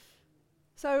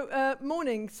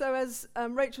Morning. So as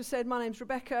Rachel said, my name's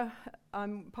Rebecca.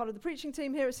 I'm part of the preaching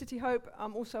team here at City Hope.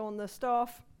 I'm also on the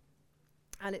staff.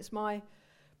 And it's my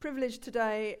privilege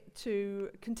today to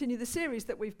continue the series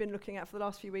that we've been looking at for the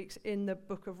last few weeks in the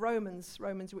book of Romans,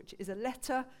 which is a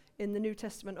letter in the New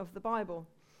Testament of the Bible.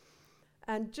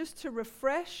 And just to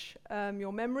refresh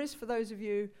your memories for those of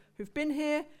you who've been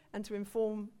here and to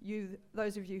inform you,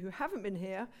 those of you who haven't been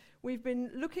here, we've been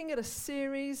looking at a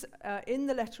series in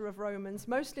the letter of Romans,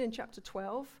 mostly in chapter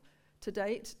 12 to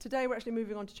date. Today we're actually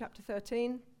moving on to chapter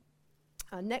 13.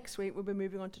 Next week we'll be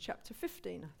moving on to chapter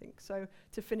 15, I think, so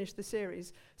to finish the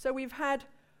series. So we've had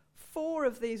 4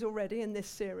 of these already in this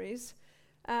series.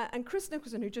 And Chris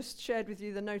Nicholson, who just shared with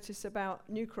you the notice about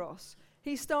New Cross,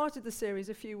 he started the series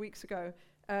a few weeks ago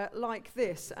like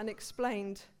this and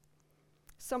explained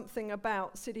something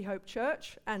about City Hope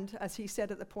Church, and as he said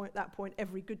at that point,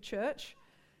 every good church.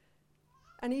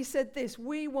 And he said this: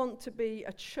 we want to be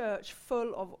a church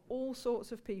full of all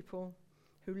sorts of people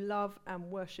who love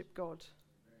and worship God.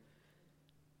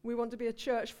 We want to be a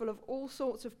church full of all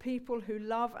sorts of people who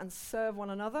love and serve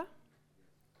one another.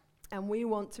 And we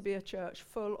want to be a church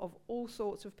full of all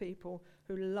sorts of people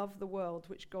who love the world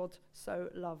which God so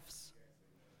loves.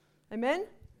 Amen?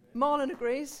 Marlon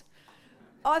agrees.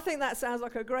 I think that sounds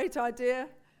like a great idea.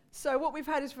 So what we've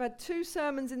had 2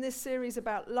 sermons in this series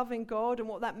about loving God and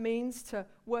what that means to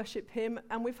worship Him.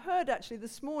 And we've heard actually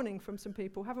this morning from some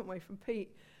people, haven't we, from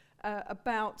Pete,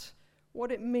 about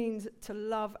what it means to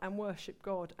love and worship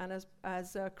God. And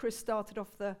as Chris started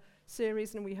off the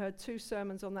series, and we heard 2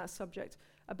 sermons on that subject,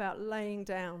 about laying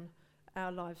down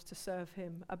our lives to serve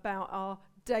Him, about our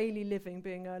daily living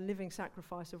being a living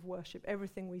sacrifice of worship,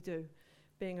 everything we do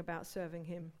being about serving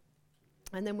Him.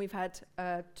 And then we've had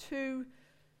 2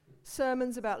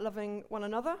 sermons about loving one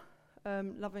another,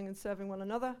 loving and serving one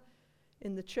another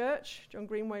in the church. John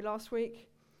Greenway last week,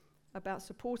 about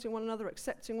supporting one another,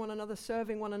 accepting one another,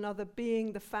 serving one another,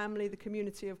 being the family, the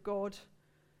community of God.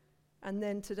 And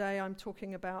then today I'm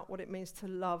talking about what it means to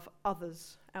love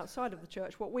others outside of the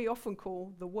church, what we often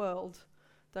call the world,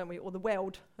 don't we? Or the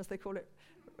world, as they call it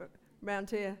around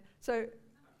here. So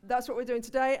that's what we're doing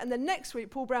today. And then next week,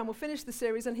 Paul Brown will finish the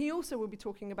series, and he also will be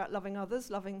talking about loving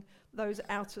others, loving those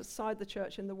outside the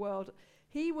church in the world.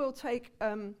 He will take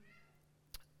a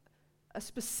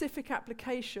specific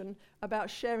application about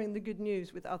sharing the good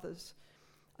news with others.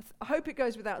 I hope it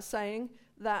goes without saying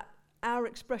that our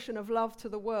expression of love to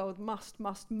the world must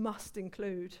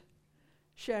include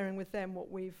sharing with them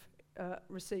what we've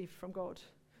received from God.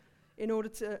 In order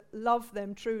to love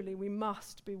them truly, we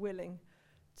must be willing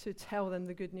to tell them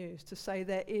the good news, to say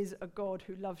there is a God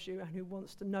who loves you and who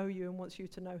wants to know you and wants you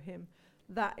to know Him.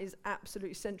 That is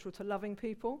absolutely central to loving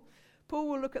people. Paul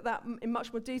will look at that in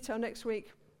much more detail next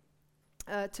week.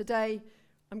 Today,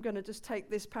 I'm going to just take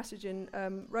this passage in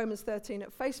Romans 13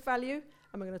 at face value,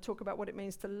 and we're going to talk about what it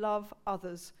means to love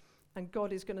others. And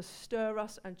God is going to stir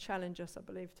us and challenge us, I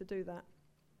believe, to do that.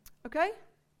 Okay?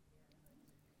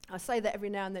 I say that every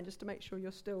now and then just to make sure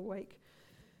you're still awake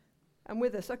and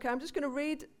with us. Okay, I'm just going to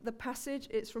read the passage.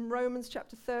 It's from Romans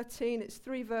chapter 13. It's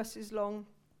 3 verses long.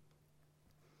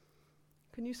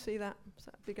 Can you see that? Is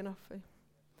that big enough for you?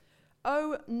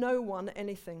 Owe no one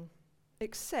anything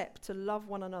except to love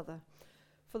one another.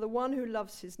 For the one who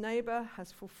loves his neighbor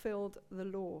has fulfilled the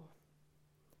law.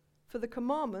 For the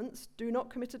commandments, do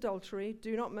not commit adultery,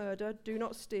 do not murder, do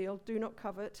not steal, do not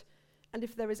covet, and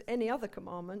if there is any other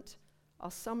commandment,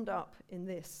 are summed up in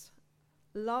this: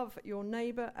 love your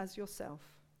neighbor as yourself.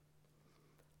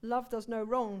 Love does no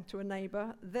wrong to a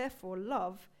neighbor, therefore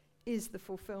love is the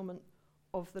fulfillment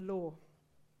of the law.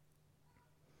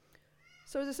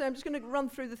 So as I say, I'm just going to run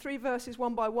through the 3 verses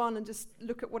one by one and just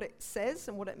look at what it says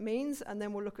and what it means, and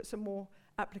then we'll look at some more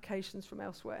applications from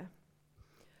elsewhere.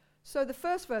 So the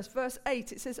first verse, verse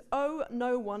 8, it says, owe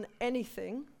no one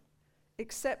anything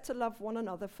except to love one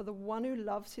another, for the one who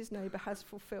loves his neighbor has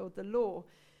fulfilled the law.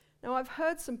 Now, I've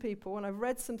heard some people, and I've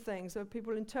read some things, so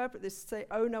people interpret this to say,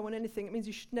 owe no one anything. It means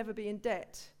you should never be in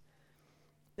debt.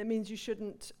 It means you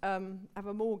shouldn't have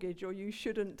a mortgage, or you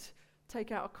shouldn't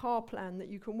take out a car plan that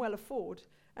you can well afford.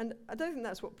 And I don't think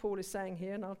that's what Paul is saying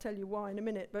here, and I'll tell you why in a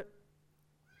minute. But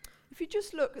if you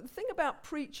just look, the thing about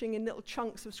preaching in little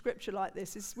chunks of scripture like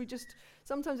this is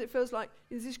sometimes it feels like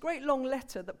there's this great long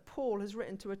letter that Paul has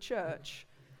written to a church,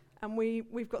 and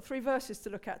we've got 3 verses to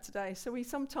look at today. So we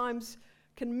sometimes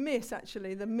can miss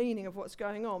actually the meaning of what's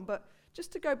going on. But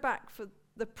just to go back for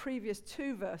the previous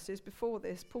 2 verses before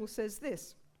this, Paul says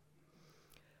this: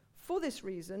 for this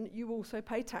reason you also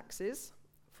pay taxes,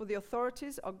 for the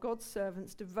authorities are God's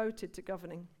servants devoted to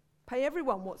governing. Pay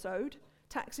everyone what's owed,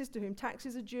 taxes to whom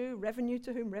taxes are due, revenue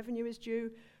to whom revenue is due,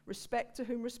 respect to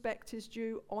whom respect is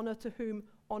due, honour to whom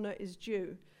honour is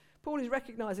due. Paul is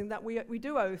recognizing that we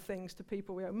do owe things to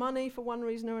people. We owe money for one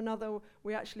reason or another.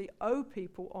 We actually owe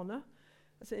people honour.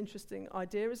 That's an interesting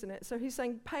idea, isn't it? So he's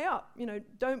saying, pay up.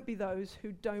 Don't be those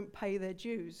who don't pay their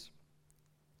dues.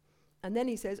 And then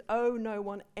he says, owe no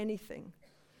one anything.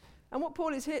 And what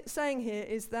Paul is saying here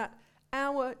is that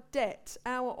our debt,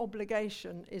 our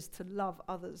obligation is to love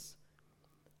others.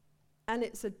 And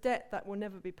it's a debt that will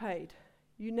never be paid.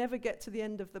 You never get to the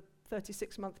end of the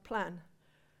 36-month plan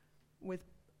with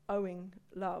owing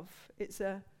love. It's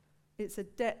a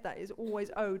debt that is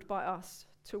always owed by us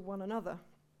to one another.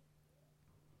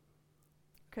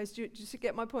 Okay, so do you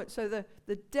get my point? So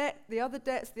the debt, the other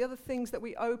debts, the other things that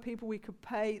we owe people we could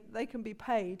pay, they can be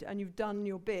paid and you've done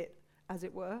your bit, as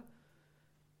it were.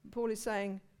 Paul is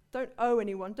saying, don't owe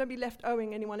anyone, don't be left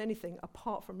owing anyone anything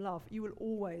apart from love. You will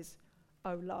always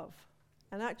owe love.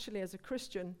 And actually, as a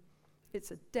Christian,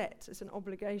 it's a debt, it's an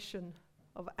obligation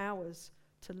of ours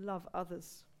to love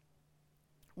others.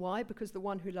 Why? Because the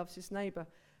one who loves his neighbour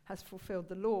has fulfilled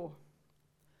the law.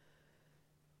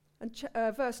 And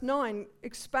verse 9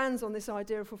 expands on this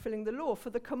idea of fulfilling the law.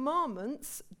 For the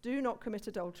commandments, do not commit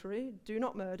adultery, do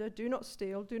not murder, do not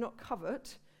steal, do not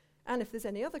covet, and if there's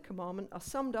any other commandment, are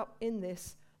summed up in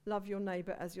this, love your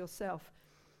neighbour as yourself.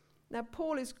 Now,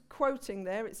 Paul is quoting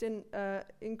there, it's in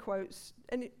quotes.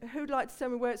 And who'd like to tell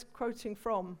me where it's quoting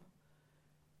from?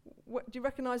 Do you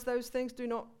recognise those things? Do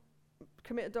not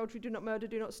commit adultery, do not murder,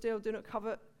 do not steal, do not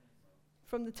covet.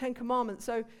 From the Ten Commandments.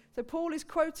 So Paul is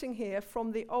quoting here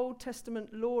from the Old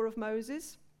Testament law of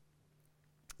Moses,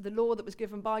 the law that was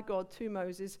given by God to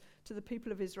Moses, to the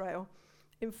people of Israel,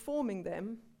 informing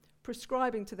them,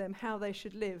 prescribing to them how they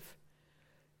should live,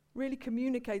 really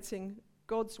communicating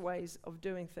God's ways of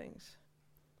doing things.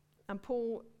 And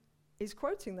Paul is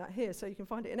quoting that here. So you can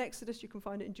find it in Exodus, you can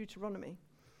find it in Deuteronomy.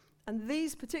 And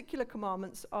these particular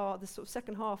commandments are the sort of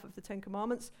second half of the Ten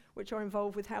Commandments, which are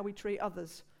involved with how we treat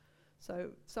others.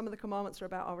 So some of the commandments are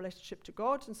about our relationship to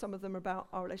God, and some of them are about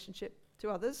our relationship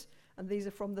to others. And these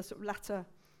are from the sort of latter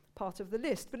part of the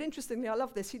list. But interestingly, I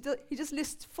love this. He just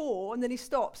lists 4, and then he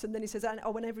stops, and then he says, and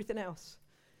everything else.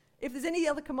 If there's any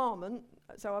other commandment,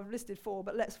 so I've listed 4,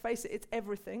 but let's face it, it's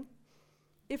everything.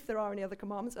 If there are any other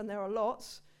commandments, and there are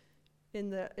lots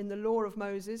in the law of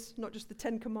Moses, not just the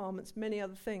 10 commandments, many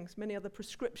other things, many other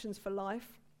prescriptions for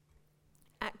life.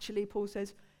 Actually, Paul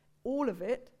says, all of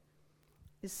it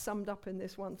is summed up in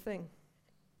this one thing.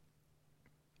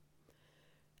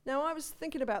 Now, I was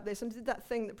thinking about this and did that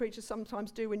thing that preachers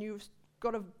sometimes do when you've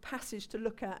got a passage to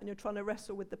look at and you're trying to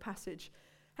wrestle with the passage.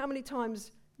 How many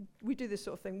times we do this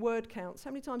sort of thing? Word counts.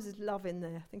 How many times is love in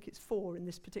there? I think it's 4 in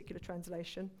this particular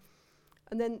translation.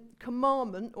 And then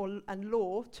commandment and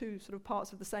law, 2 sort of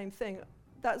parts of the same thing.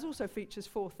 That also features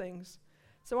 4 things.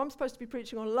 So I'm supposed to be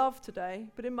preaching on love today,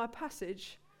 but in my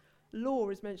passage, law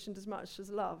is mentioned as much as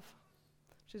love,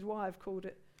 which is why I've called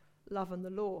it Love and the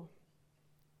Law.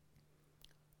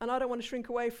 And I don't want to shrink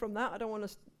away from that. I don't want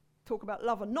to talk about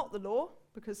love and not the law,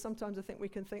 because sometimes I think we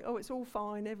can think, oh, it's all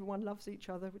fine, everyone loves each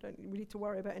other, we need to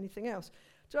worry about anything else.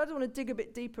 So I just want to dig a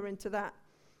bit deeper into that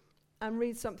and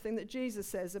read something that Jesus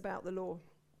says about the law.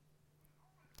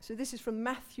 So this is from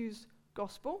Matthew's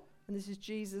Gospel, and this is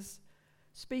Jesus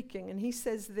speaking, and he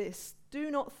says this, "Do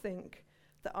not think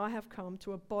that I have come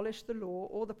to abolish the law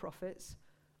or the prophets.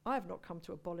 I have not come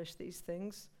to abolish these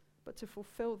things, but to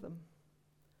fulfill them.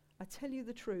 I tell you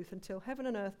the truth, until heaven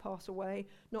and earth pass away,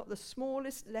 not the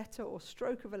smallest letter or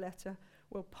stroke of a letter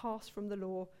will pass from the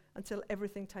law until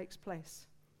everything takes place."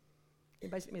 It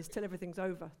basically means till everything's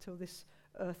over, till this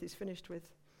earth is finished with.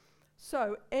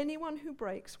 "So anyone who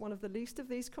breaks one of the least of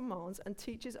these commands and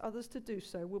teaches others to do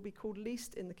so will be called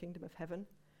least in the kingdom of heaven.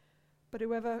 But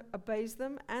whoever obeys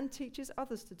them and teaches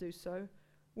others to do so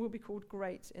will be called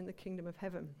great in the kingdom of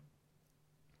heaven."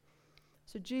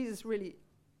 So Jesus really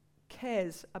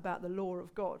cares about the law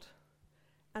of God.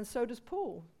 And so does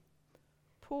Paul.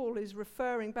 Paul is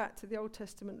referring back to the Old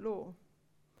Testament law.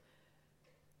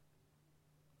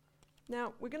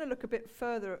 Now, we're going to look a bit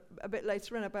further, a bit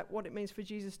later on, about what it means for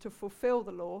Jesus to fulfill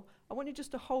the law. I want you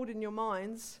just to hold in your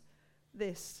minds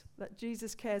this, that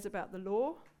Jesus cares about the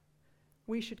law.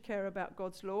 We should care about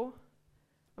God's law.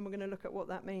 And we're going to look at what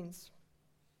that means.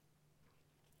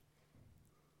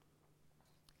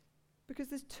 Because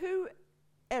there's 2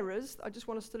 errors I just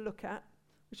want us to look at,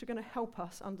 which are going to help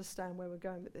us understand where we're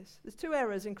going with this. There's 2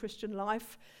 errors in Christian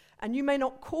life, and you may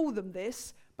not call them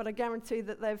this, but I guarantee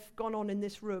that they've gone on in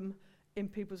this room in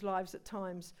people's lives at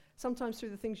times, sometimes through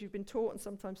the things you've been taught and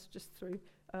sometimes just through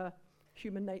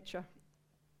human nature.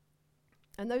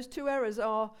 And those two errors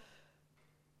are,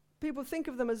 people think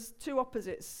of them as two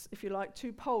opposites, if you like,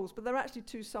 two poles, but they're actually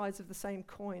two sides of the same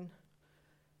coin.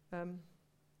 And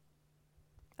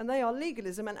they are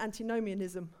legalism and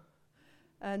antinomianism.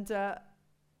 And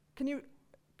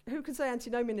who can say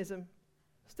antinomianism?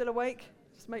 Still awake?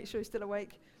 Just make sure you're still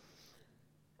awake.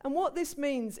 And what this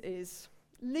means is,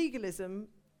 legalism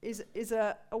is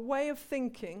a way of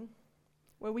thinking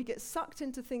where we get sucked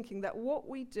into thinking that what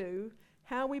we do,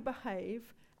 how we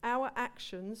behave, our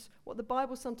actions, what the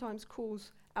Bible sometimes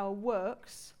calls our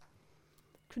works,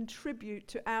 contribute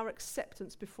to our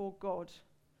acceptance before God.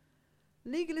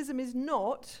 Legalism is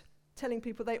not telling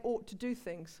people they ought to do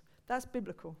things. That's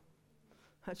biblical.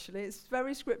 Actually, it's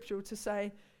very scriptural to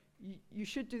say you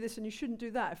should do this and you shouldn't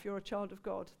do that if you're a child of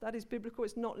God. That is biblical.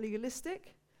 It's not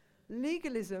legalistic.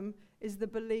 Legalism is the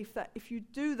belief that if you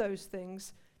do those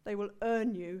things, they will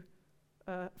earn you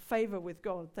favor with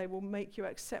God. They will make you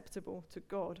acceptable to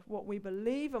God. What we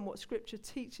believe and what Scripture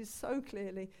teaches so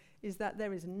clearly is that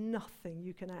there is nothing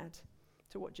you can add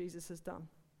to what Jesus has done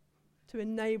to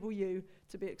enable you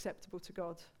to be acceptable to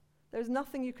God. There's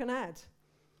nothing you can add.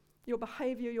 Your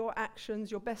behavior, your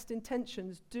actions, your best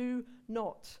intentions do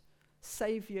not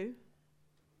save you.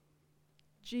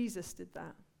 Jesus did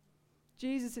that.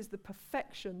 Jesus is the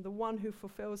perfection, the one who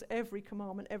fulfills every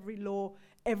commandment, every law,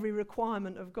 every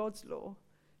requirement of God's law.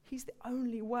 He's the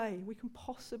only way we can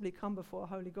possibly come before a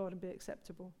holy God and be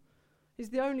acceptable. He's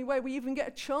the only way we even get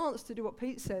a chance to do what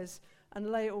Pete says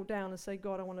and lay it all down and say,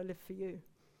 God, I want to live for you.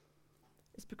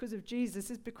 It's because of Jesus.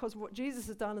 It's because of what Jesus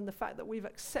has done and the fact that we've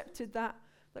accepted that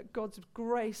God's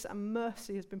grace and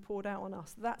mercy has been poured out on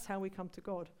us. That's how we come to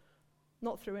God,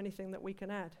 not through anything that we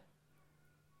can add.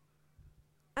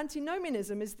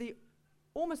 Antinomianism is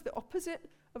almost the opposite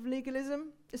of legalism.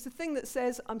 It's the thing that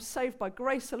says, I'm saved by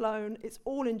grace alone, it's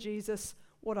all in Jesus,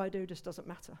 what I do just doesn't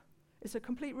matter. It's a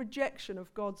complete rejection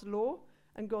of God's law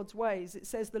and God's ways. It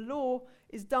says the law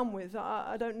is done with,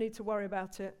 I don't need to worry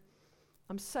about it.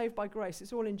 I'm saved by grace,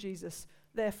 it's all in Jesus,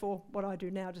 therefore what I do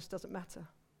now just doesn't matter.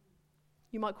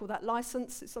 You might call that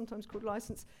license, it's sometimes called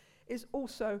license. It's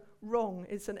also wrong,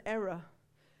 it's an error.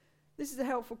 This is a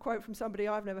helpful quote from somebody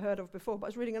I've never heard of before, but I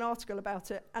was reading an article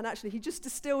about it, and actually he just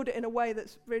distilled it in a way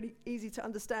that's really easy to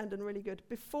understand and really good.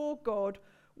 Before God,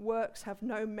 works have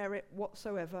no merit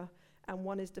whatsoever, and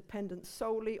one is dependent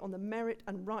solely on the merit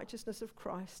and righteousness of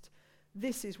Christ.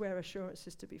 This is where assurance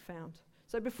is to be found.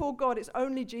 So before God, it's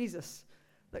only Jesus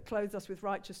that clothes us with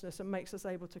righteousness and makes us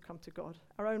able to come to God.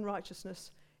 Our own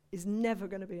righteousness is never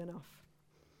going to be enough.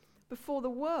 Before the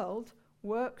world,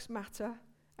 works matter,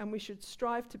 and we should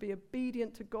strive to be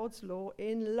obedient to God's law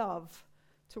in love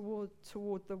toward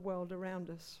the world around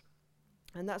us.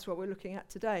 And that's what we're looking at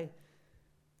today.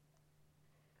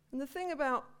 And the thing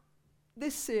about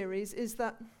this series is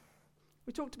that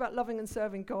we talked about loving and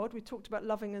serving God, we talked about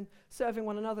loving and serving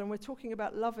one another, and we're talking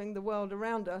about loving the world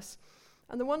around us.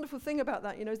 And the wonderful thing about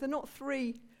that, is they're not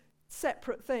three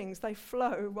separate things. They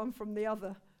flow one from the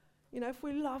other. If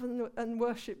we love and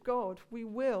worship God, we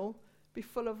will be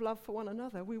full of love for one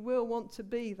another. We will want to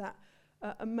be that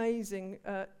amazing,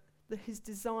 his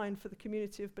design for the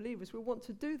community of believers. We want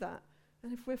to do that.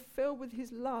 And if we're filled with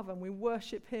his love and we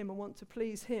worship him and want to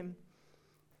please him,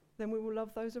 then we will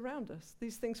love those around us.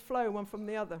 These things flow one from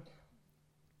the other.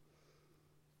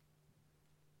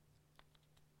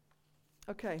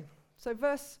 Okay, so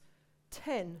verse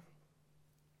 10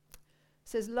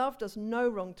 says, love does no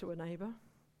wrong to a neighbour.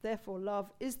 Therefore,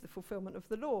 love is the fulfillment of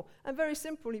the law. And very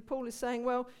simply, Paul is saying,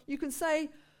 well, you can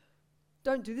say,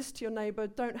 don't do this to your neighbour,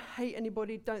 don't hate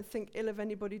anybody, don't think ill of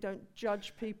anybody, don't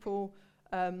judge people,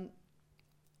 don't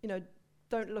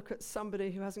look at somebody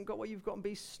who hasn't got what you've got and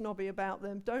be snobby about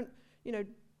them. Don't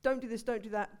do this, don't do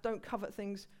that, don't covet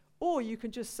things. Or you can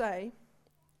just say,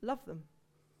 love them.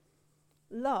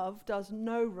 Love does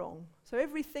no wrong. So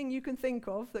everything you can think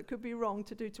of that could be wrong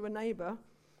to do to a neighbour,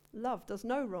 love does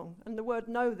no wrong. And the word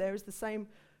no there is the same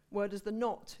word as the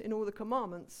not in all the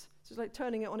commandments. So it's like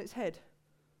turning it on its head.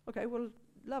 Okay, well,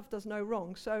 love does no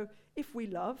wrong. So if we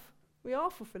love, we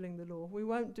are fulfilling the law. We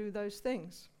won't do those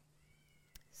things.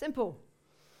 Simple.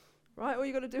 Right? All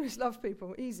you've got to do is love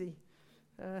people. Easy.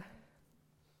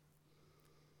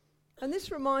 And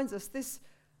this reminds us,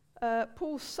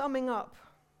 Paul summing up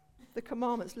the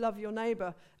commandments, love your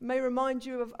neighbour, may remind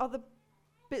you of other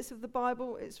bits of the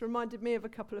Bible. It's reminded me of a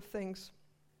couple of things.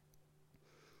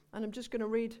 And I'm just going to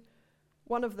read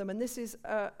one of them. And this is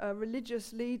a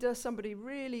religious leader, somebody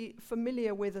really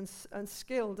familiar with and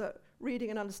skilled at reading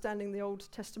and understanding the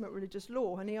Old Testament religious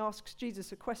law. And he asks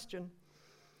Jesus a question.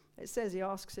 It says he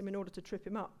asks him in order to trip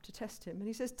him up, to test him. And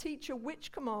he says, "Teacher,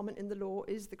 which commandment in the law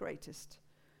is the greatest?"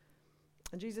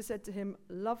 And Jesus said to him,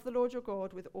 love the Lord your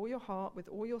God with all your heart, with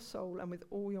all your soul, and with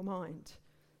all your mind.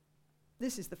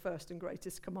 This is the first and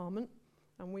greatest commandment.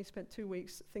 And we spent 2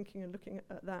 weeks thinking and looking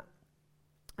at that.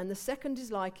 And the second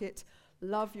is like it,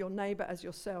 love your neighbor as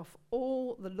yourself.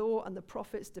 All the law and the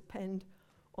prophets depend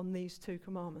on these 2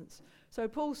 commandments. So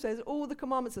Paul says all the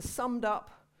commandments are summed up.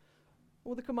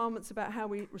 All the commandments about how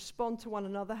we respond to one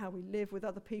another, how we live with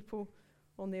other people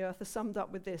on the earth are summed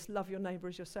up with this, love your neighbor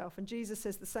as yourself. And Jesus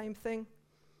says the same thing.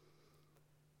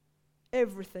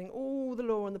 Everything, all the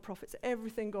law and the prophets,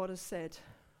 everything God has said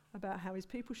about how his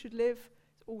people should live,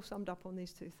 it's all summed up on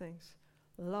these 2 things.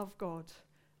 Love God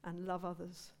and love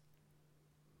others.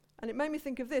 And it made me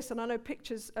think of this, and I know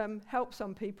pictures help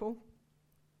some people.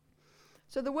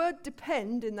 So the word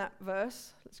depend in that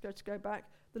verse, let's go back,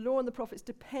 the law and the prophets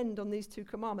depend on these 2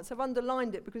 commandments. I've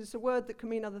underlined it because it's a word that can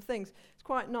mean other things. It's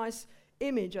quite a nice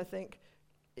image, I think.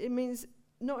 It means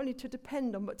not only to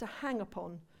depend on, but to hang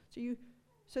upon.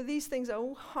 So these things are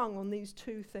all hung on these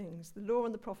 2 things. The law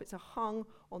and the prophets are hung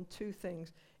on 2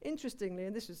 things. Interestingly,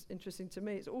 and this is interesting to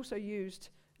me, it's also used,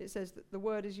 it says that the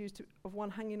word is used of one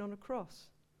hanging on a cross.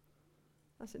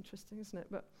 That's interesting, isn't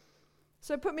it?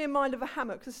 So put me in mind of a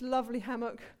hammock, this lovely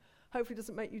hammock. Hopefully it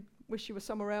doesn't make you wish you were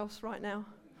somewhere else right now.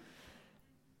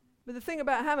 But the thing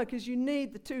about a hammock is you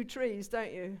need the 2 trees,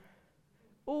 don't you?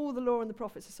 All the law and the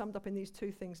prophets are summed up in these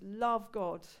 2 things. Love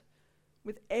God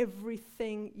with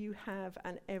everything you have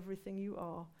and everything you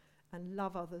are, and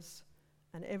love others,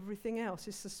 and everything else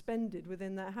is suspended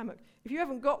within that hammock. If you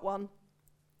haven't got one,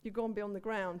 you've gone beyond the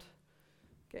ground,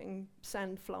 getting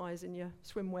sand flies in your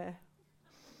swimwear.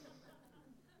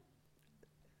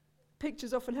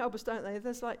 Pictures often help us, don't they?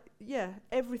 There's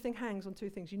everything hangs on 2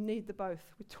 things. You need the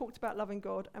both. We talked about loving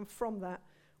God, and from that,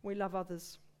 we love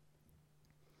others.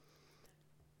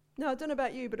 Now, I don't know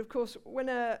about you, but of course,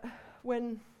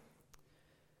 when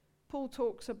Paul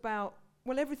talks about,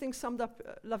 everything's summed up,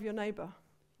 love your neighbour.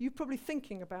 You're probably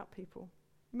thinking about people.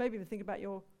 Maybe even think about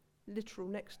your literal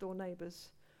next-door neighbours.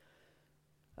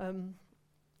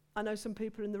 I know some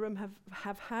people in the room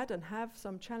have had and have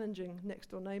some challenging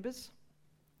next-door neighbours.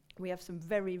 We have some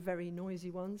very, very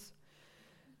noisy ones.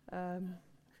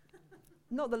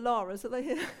 Not the Laras, are they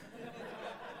here?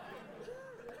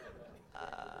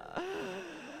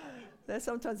 They're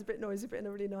sometimes a bit noisy, but in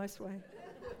a really nice way.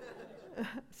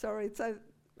 Sorry, so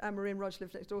Anne-Marie and Rog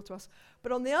live next door to us.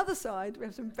 But on the other side, we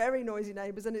have some very noisy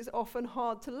neighbours, and it's often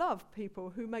hard to love people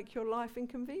who make your life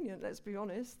inconvenient, let's be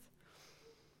honest.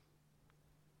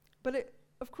 But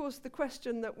of course, the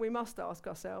question that we must ask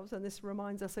ourselves, and this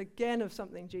reminds us again of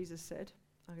something Jesus said,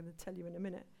 I'm going to tell you in a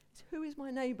minute, is who is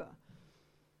my neighbour?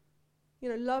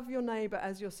 Love your neighbour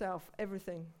as yourself.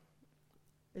 Everything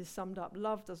is summed up.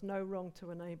 Love does no wrong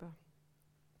to a neighbour.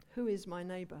 Who is my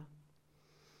neighbour?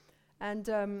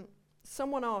 And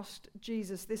someone asked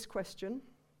Jesus this question,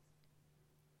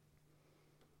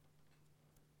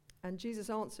 and Jesus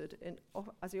answered,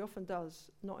 as he often does,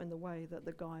 not in the way that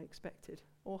the guy expected,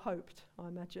 or hoped, I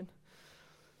imagine.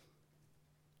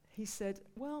 He said,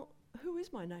 well, who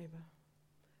is my neighbour?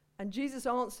 And Jesus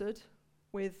answered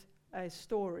with a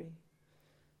story,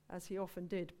 as he often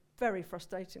did, very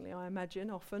frustratingly, I imagine,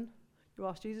 often. You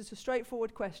ask Jesus a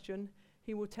straightforward question,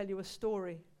 he will tell you a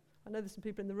story. I know there's some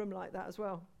people in the room like that as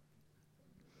well.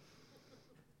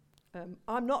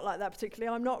 I'm not like that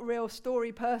particularly. I'm not a real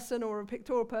story person or a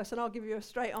pictorial person. I'll give you a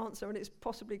straight answer, and it's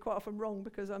possibly quite often wrong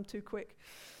because I'm too quick.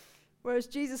 Whereas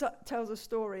Jesus tells a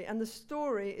story, and the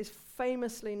story is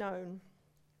famously known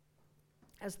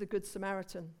as the Good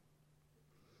Samaritan.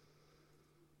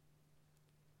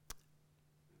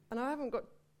 And I haven't got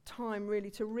time really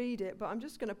to read it, but I'm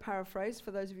just going to paraphrase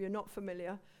for those of you not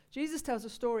familiar. Jesus tells a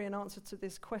story in answer to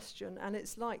this question, and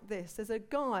it's like this. There's a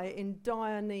guy in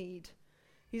dire need.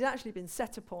 He's actually been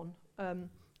set upon,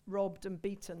 robbed and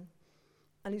beaten,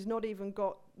 and he's not even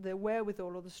got the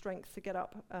wherewithal or the strength to get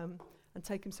up and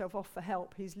take himself off for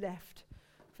help. He's left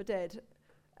for dead.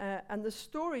 And the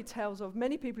story tells of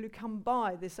many people who come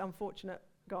by this unfortunate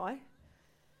guy,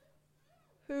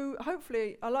 who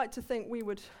hopefully I like to think we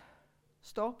would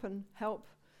stop and help.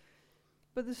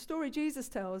 But the story Jesus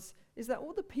tells is that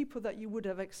all the people that you would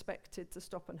have expected to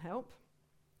stop and help,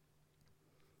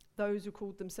 those who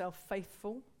called themselves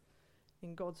faithful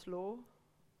in God's law,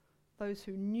 those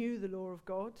who knew the law of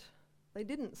God, they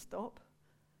didn't stop.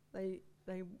 They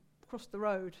crossed the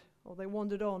road, or they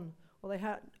wandered on, or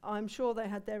I'm sure they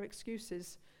had their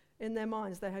excuses in their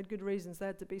minds. They had good reasons. They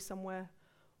had to be somewhere,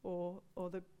 or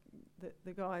the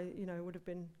guy, would have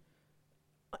been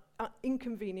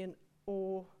inconvenient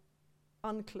or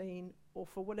unclean, or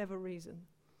for whatever reason.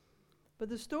 But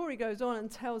the story goes on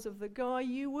and tells of the guy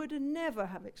you would never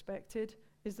have expected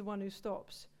is the one who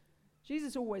stops.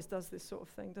 Jesus always does this sort of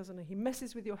thing, doesn't he? He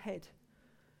messes with your head.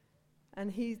 And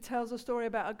he tells a story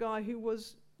about a guy who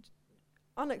was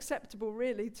unacceptable,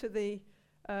 really, to the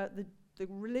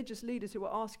religious leaders who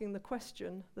were asking the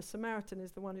question. The Samaritan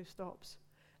is the one who stops.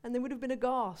 And they would have been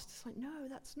aghast. It's like, no,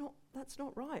 that's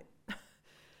not right.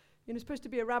 You're supposed to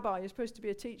be a rabbi. You're supposed to be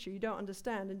a teacher. You don't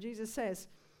understand. And Jesus says,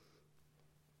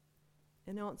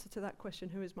 in answer to that question,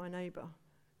 who is my neighbor?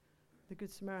 The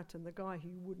Good Samaritan, the guy who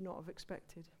you would not have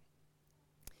expected.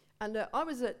 And I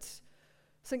was at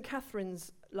St.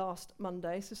 Catherine's last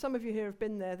Monday. So some of you here have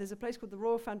been there. There's a place called the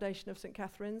Royal Foundation of St.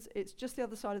 Catherine's. It's just the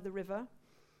other side of the river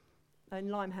in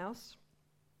Limehouse.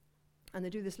 And they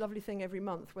do this lovely thing every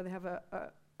month where they have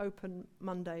a open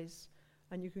Mondays.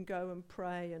 And you can go and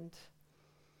pray and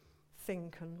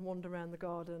think and wander around the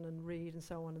garden and read and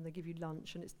so on. And they give you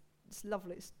lunch. And it's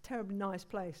lovely. It's a terribly nice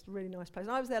place, a really nice place.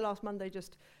 And I was there last Monday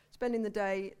just spending the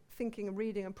day thinking and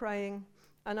reading and praying.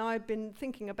 And I'd been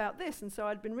thinking about this, and so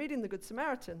I'd been reading the Good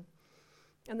Samaritan.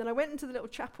 And then I went into the little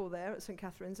chapel there at St.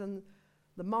 Catherine's, and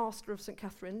the master of St.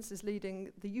 Catherine's is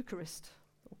leading the Eucharist,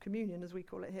 or communion as we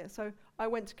call it here. So I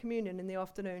went to communion in the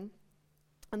afternoon,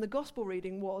 and the gospel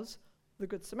reading was the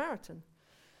Good Samaritan.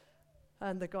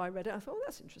 And the guy read it. I thought, oh,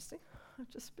 that's interesting. I've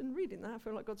just been reading that. I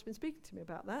feel like God's been speaking to me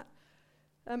about that.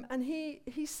 And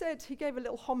he said, he gave a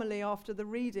little homily after the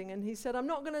reading, and he said, I'm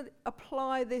not going to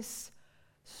apply this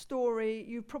story.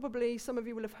 Some of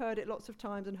you will have heard it lots of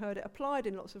times and heard it applied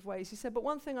in lots of ways. He said, but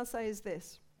one thing I'll say is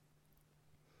this.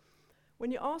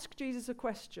 When you ask Jesus a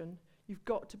question, you've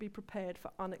got to be prepared for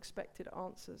unexpected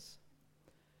answers.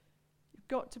 You've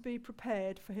got to be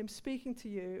prepared for him speaking to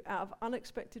you out of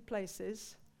unexpected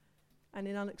places and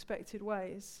in unexpected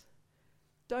ways.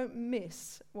 Don't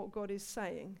miss what God is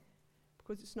saying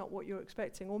because it's not what you're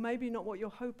expecting, or maybe not what you're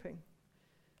hoping.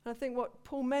 And I think what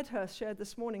Paul Medhurst shared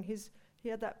this morning, he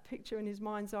had that picture in his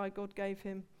mind's eye God gave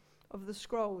him of the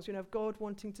scrolls, of God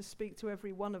wanting to speak to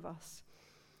every one of us.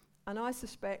 And I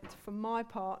suspect, for my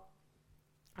part,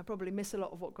 I probably miss a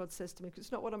lot of what God says to me because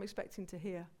it's not what I'm expecting to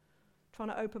hear. Trying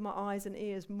to open my eyes and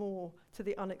ears more to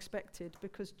the unexpected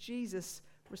because Jesus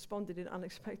responded in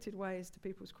unexpected ways to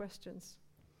people's questions.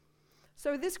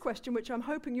 So this question, which I'm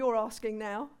hoping you're asking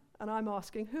now, and I'm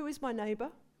asking, who is my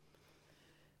neighbor?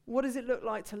 What does it look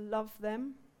like to love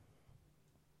them?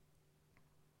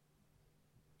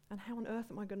 And how on earth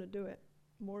am I going to do it,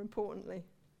 more importantly?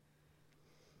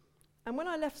 And when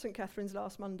I left St. Catherine's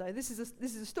last Monday, this is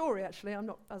a story, actually. I'm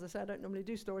not, as I said, I don't normally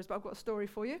do stories, but I've got a story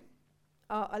for you.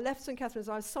 I left St. Catherine's,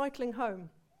 I was cycling home.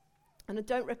 And I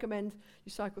don't recommend you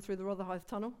cycle through the Rotherhithe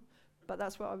Tunnel, but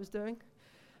that's what I was doing.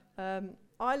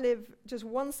 I live just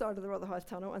one side of the Rotherhithe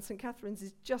Tunnel, and St. Catherine's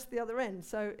is just the other end,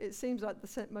 so it seems like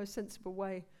the most sensible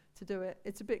way to do it.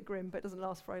 It's a bit grim, but it doesn't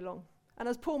last very long. And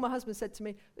as Paul, my husband, said to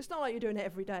me, it's not like you're doing it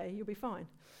every day, you'll be fine.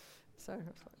 So I was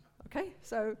like, okay.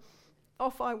 So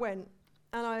off I went.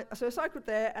 And I cycled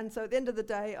there, and so at the end of the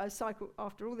day, I cycled,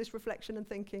 after all this reflection and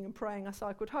thinking and praying, I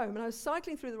cycled home. And I was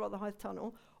cycling through the Rotherhithe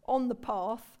Tunnel on the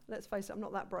path, let's face it, I'm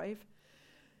not that brave,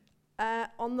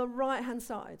 on the right-hand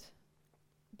side.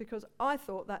 Because I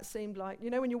thought that seemed like,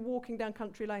 when you're walking down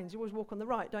country lanes, you always walk on the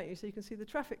right, don't you? So you can see the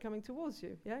traffic coming towards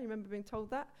you. Yeah, you remember being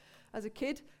told that as a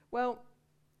kid? Well,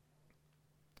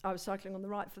 I was cycling on the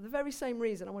right for the very same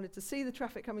reason. I wanted to see the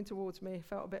traffic coming towards me. I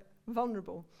felt a bit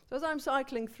vulnerable. So as I'm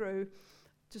cycling through,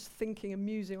 just thinking and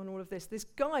musing on all of this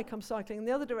guy comes cycling in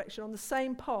the other direction on the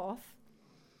same path.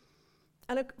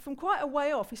 And from quite a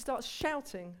way off, he starts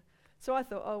shouting. So I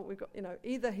thought, we've got,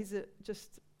 either he's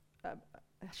just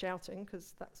shouting,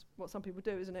 because that's what some people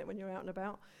do, isn't it, when you're out and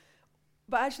about.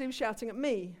 But actually he was shouting at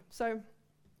me. So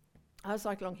I was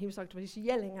cycling along, he was cycling, he's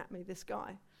yelling at me, this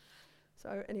guy.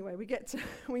 So anyway,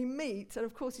 we meet, and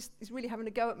of course he's really having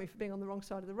a go at me for being on the wrong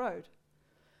side of the road,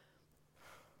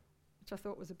 which I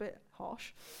thought was a bit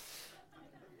harsh.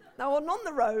 Now, I'm on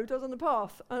the road, I was on the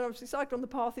path, and obviously cycling on the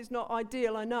path is not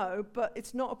ideal, I know, but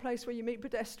it's not a place where you meet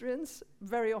pedestrians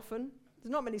very often.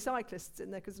 There's not many cyclists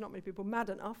in there because there's not many people mad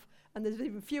enough, and there's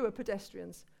even fewer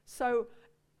pedestrians. So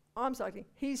I'm cycling,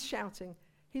 he's shouting,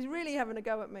 he's really having a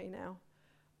go at me now,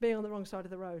 being on the wrong side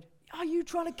of the road. Are you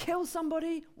trying to kill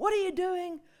somebody? What are you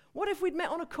doing? What if we'd met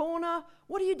on a corner?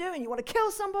 What are you doing? You want to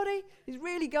kill somebody? He's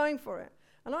really going for it.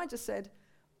 And I just said,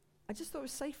 I just thought it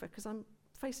was safer because I'm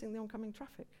facing the oncoming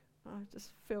traffic. I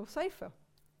just feel safer.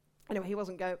 Anyway, he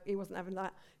wasn't having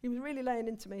that. He was really laying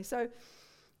into me. So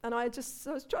I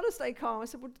was trying to stay calm. I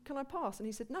said, well, can I pass? And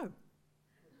he said, no.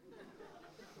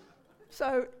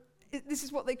 So this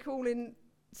is what they call in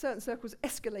certain circles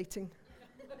escalating,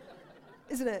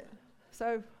 isn't it?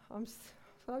 So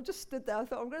So I just stood there. I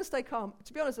thought, I'm going to stay calm.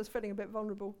 To be honest, I was feeling a bit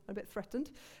vulnerable, a bit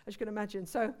threatened, as you can imagine.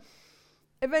 So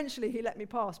eventually he let me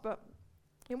pass, but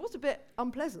it was a bit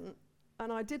unpleasant,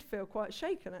 and I did feel quite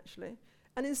shaken, actually.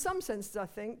 And in some senses, I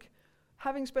think,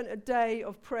 having spent a day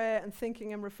of prayer and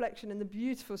thinking and reflection in the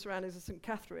beautiful surroundings of St.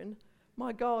 Catherine,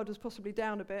 my guard was possibly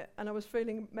down a bit, and I was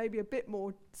feeling maybe a bit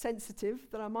more sensitive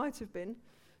than I might have been.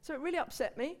 So it really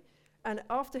upset me. And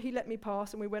after he let me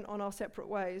pass and we went on our separate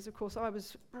ways, of course, I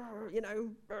was,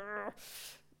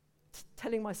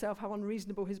 telling myself how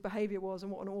unreasonable his behaviour was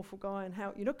and what an awful guy, and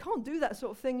how, can't do that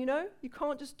sort of thing, You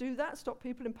can't just do that, stop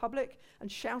people in public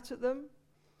and shout at them.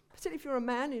 Particularly if you're a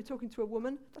man and you're talking to a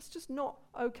woman, that's just not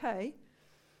okay.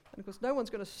 And of course, no one's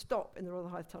going to stop in the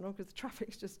Rotherhithe Tunnel because the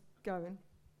traffic's just going.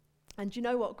 And do you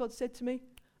know what God said to me?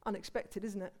 Unexpected,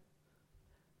 isn't it?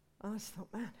 And I just thought,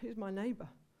 man, who's my neighbour?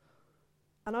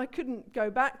 And I couldn't go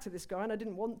back to this guy, and I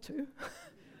didn't want to.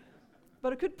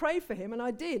 But I could pray for him, and I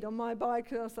did on my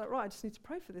bike. And I was like, right, I just need to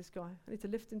pray for this guy. I need to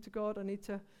lift him to God.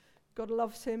 God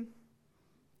loves him.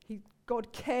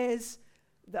 God cares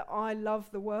that I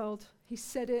love the world. He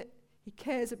said it. He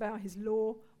cares about his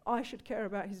law. I should care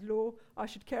about his law. I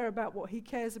should care about what he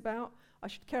cares about. I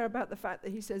should care about the fact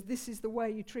that he says this is the way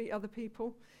you treat other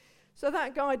people. So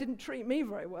that guy didn't treat me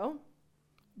very well,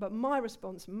 but my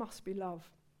response must be love.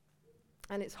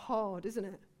 And it's hard, isn't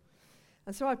it?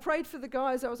 And so I prayed for the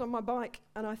guy as I was on my bike,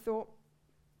 and I thought,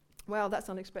 wow, that's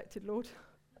unexpected, Lord.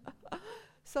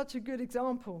 Such a good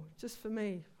example, just for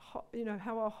me,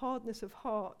 how our hardness of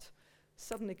heart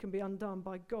suddenly can be undone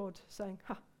by God saying,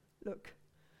 look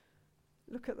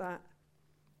at that.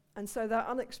 And so that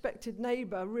unexpected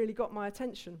neighbour really got my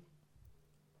attention.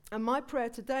 And my prayer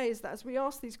today is that as we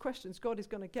ask these questions, God is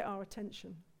going to get our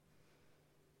attention.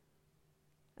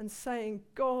 And saying,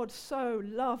 God so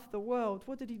loved the world.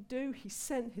 What did he do? He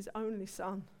sent his only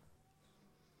son.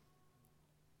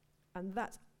 And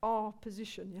that's our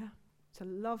position, yeah? To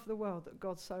love the world that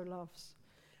God so loves.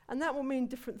 And that will mean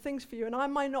different things for you. And I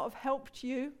might not have helped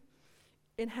you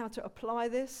in how to apply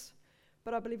this,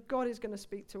 but I believe God is going to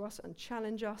speak to us and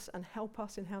challenge us and help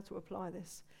us in how to apply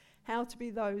this. How to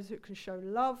be those who can show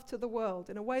love to the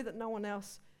world in a way that no one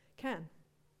else can.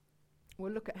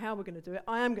 We'll look at how we're going to do it.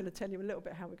 I am going to tell you a little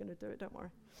bit how we're going to do it, don't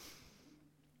worry.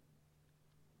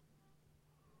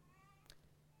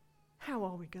 How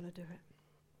are we going to do it?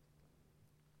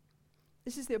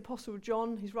 This is the Apostle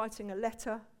John. He's writing a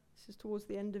letter. This is towards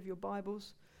the end of your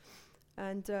Bibles.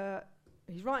 And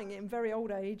he's writing it in very old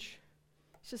age.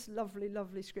 It's just lovely,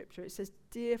 lovely scripture. It says,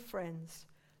 "Dear friends,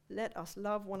 let us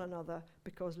love one another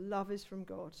because love is from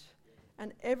God.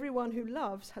 And everyone who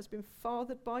loves has been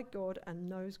fathered by God and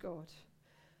knows God.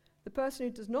 The person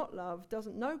who does not love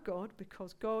doesn't know God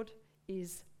because God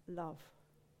is love.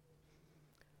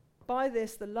 By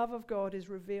this, the love of God is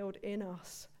revealed in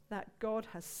us, that God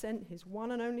has sent his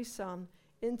one and only Son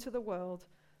into the world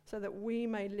so that we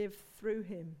may live through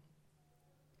him.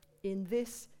 In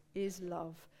this is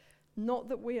love. Not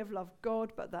that we have loved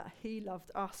God, but that he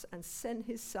loved us and sent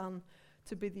his Son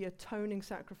to be the atoning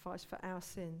sacrifice for our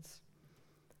sins.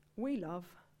 We love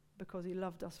because he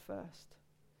loved us first."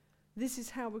 This is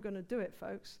how we're going to do it,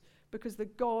 folks, because the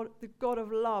God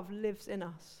of love lives in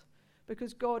us,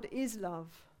 because God is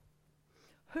love.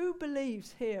 Who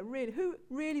believes here, really, who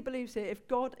really believes here, if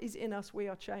God is in us, we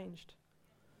are changed?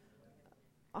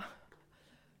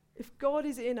 If God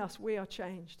is in us, we are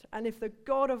changed. And if the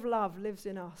God of love lives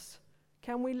in us,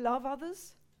 can we love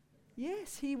others?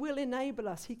 Yes, he will enable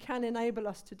us. He can enable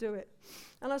us to do it.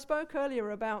 And I spoke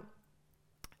earlier about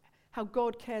how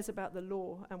God cares about the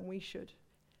law, and we should.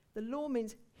 The law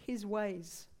means his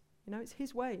ways. It's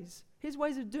his ways. His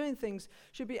ways of doing things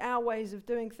should be our ways of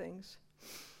doing things.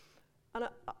 And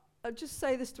I just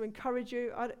say this to encourage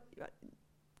you.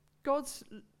 God's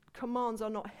commands are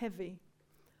not heavy.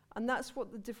 And that's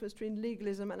what the difference between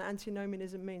legalism and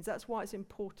antinomianism means. That's why it's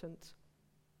important.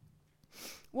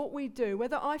 What we do,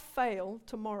 whether I fail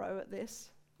tomorrow at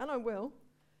this, and I will,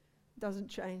 doesn't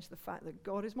change the fact that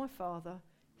God is my Father.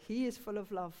 He is full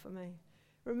of love for me.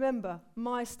 Remember,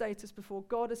 my status before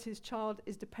God as his child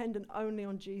is dependent only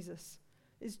on Jesus.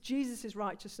 It's Jesus'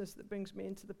 righteousness that brings me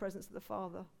into the presence of the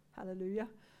Father. Hallelujah.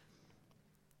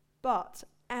 But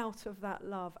out of that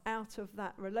love, out of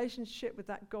that relationship with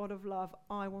that God of love,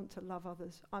 I want to love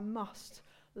others. I must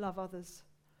love others.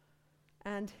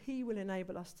 And he will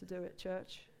enable us to do it,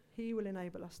 church. He will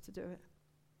enable us to do it.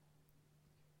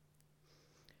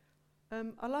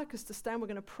 I'd like us to stand. We're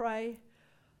going to pray.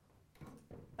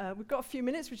 We've got a few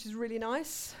minutes, which is really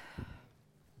nice.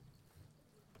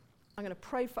 I'm going to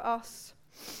pray for us.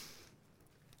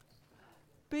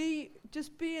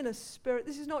 Just be in a spirit.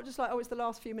 This is not just like, oh, it's the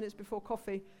last few minutes before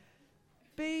coffee.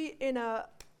 Be in a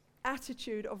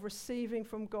attitude of receiving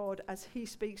from God as he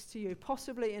speaks to you,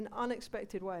 possibly in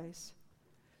unexpected ways.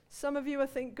 Some of you, I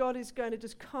think God is going to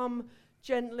just come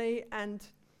gently and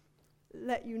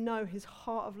let you know his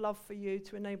heart of love for you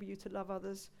to enable you to love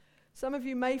others. Some of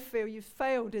you may feel you've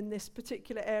failed in this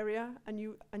particular area and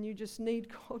you just need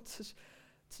God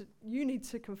you need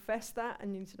to confess that,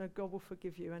 and you need to know God will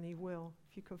forgive you, and he will.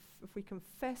 If we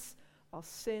confess our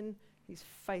sin, he's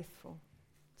faithful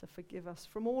to forgive us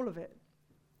from all of it.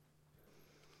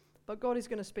 But God is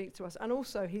going to speak to us, and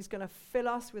also he's going to fill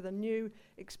us with a new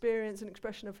experience and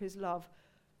expression of his love.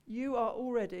 You are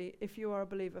already, if you are a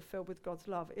believer, filled with God's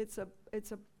love. It's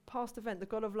a past event. The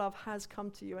God of love has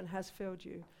come to you and has filled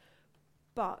you.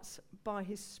 But by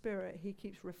his Spirit, he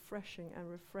keeps refreshing and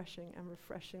refreshing and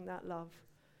refreshing that love.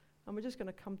 And we're just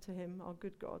going to come to him, our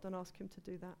good God, and ask him to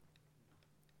do that.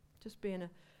 Just be in an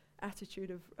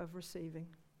attitude of receiving.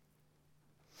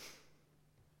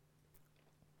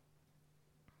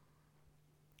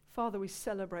 Father, we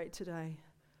celebrate today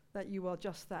that you are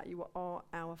just that. You are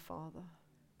our Father.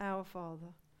 Our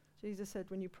Father. Jesus said,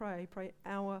 when you pray, pray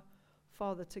our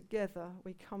Father. Together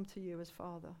we come to you as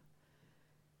Father.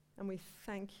 And we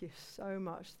thank you so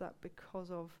much that because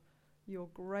of your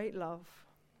great love,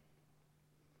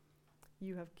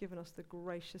 you have given us the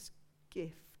gracious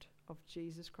gift of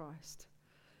Jesus Christ,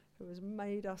 who has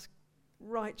made us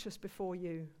righteous before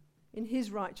you. In his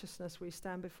righteousness we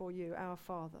stand before you, our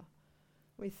Father.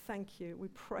 We thank you. We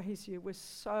praise you. We're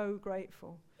so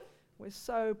grateful. We're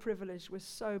so privileged. We're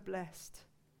so blessed.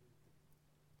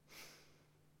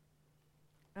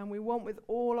 And we want with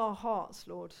all our hearts,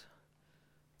 Lord,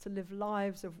 to live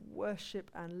lives of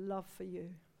worship and love for you.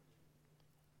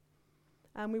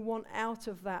 And we want out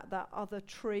of that other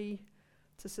tree,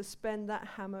 to suspend that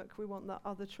hammock. We want that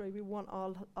other tree. We want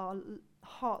our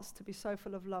hearts to be so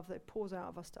full of love that it pours out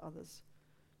of us to others.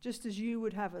 Just as you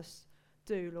would have us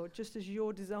do, Lord. Just as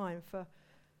your design for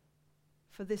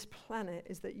this planet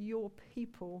is that your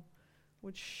people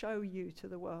would show you to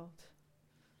the world.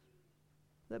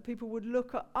 That people would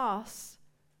look at us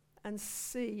and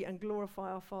see and glorify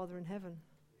our Father in heaven.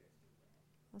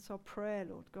 That's our prayer,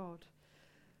 Lord God.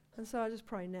 And so I just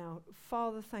pray now,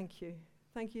 Father, thank you.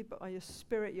 Thank you by your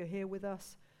Spirit you're here with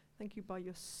us. Thank you by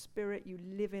your Spirit you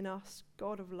live in us,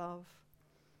 God of love.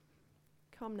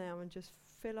 Come now and just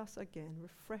fill us again,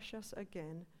 refresh us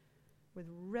again with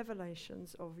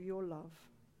revelations of your love.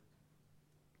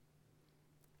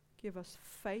 Give us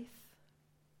faith.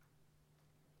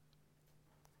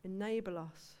 Enable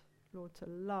us, Lord, to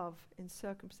love in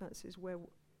circumstances where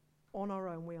on our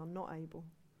own we are not able.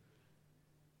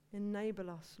 Enable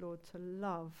us, Lord, to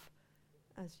love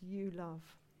as you love.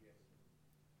 Yes.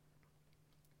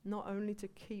 Not only to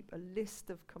keep a list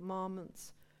of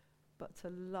commandments, but to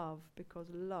love, because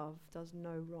love does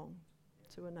no wrong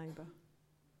to a neighbour.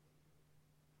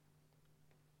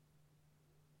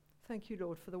 Thank you,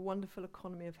 Lord, for the wonderful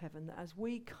economy of heaven, that as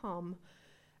we come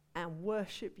and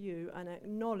worship you and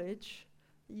acknowledge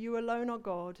you alone are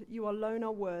God, you alone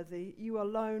are worthy, you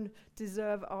alone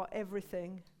deserve our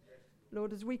everything.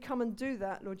 Lord, as we come and do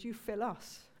that, Lord, you fill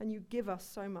us and you give us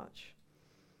so much.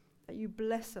 That you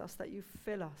bless us, that you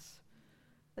fill us,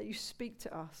 that you speak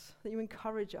to us, that you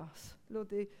encourage us. Lord,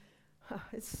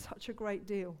 it's such a great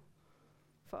deal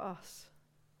for us.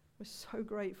 We're so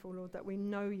grateful, Lord, that we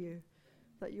know you,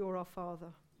 that you're our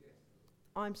Father. Yes.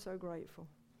 I'm so grateful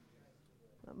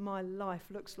that my life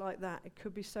looks like that. It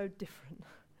could be so different.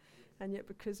 And yet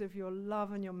because of your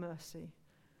love and your mercy,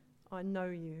 I know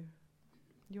you.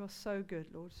 You are so good,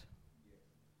 Lord.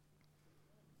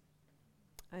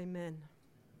 Amen.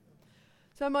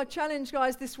 So my challenge,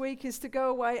 guys, this week is to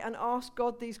go away and ask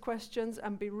God these questions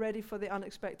and be ready for the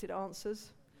unexpected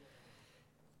answers.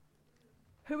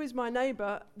 Who is my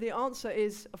neighbour? The answer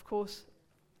is, of course,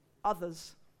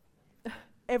 others.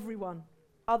 Everyone.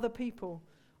 Other people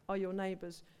are your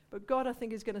neighbours. But God, I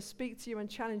think, is going to speak to you and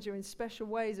challenge you in special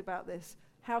ways about this.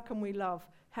 How can we love?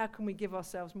 How can we give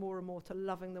ourselves more and more to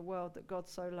loving the world that God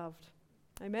so loved?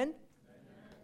 Amen?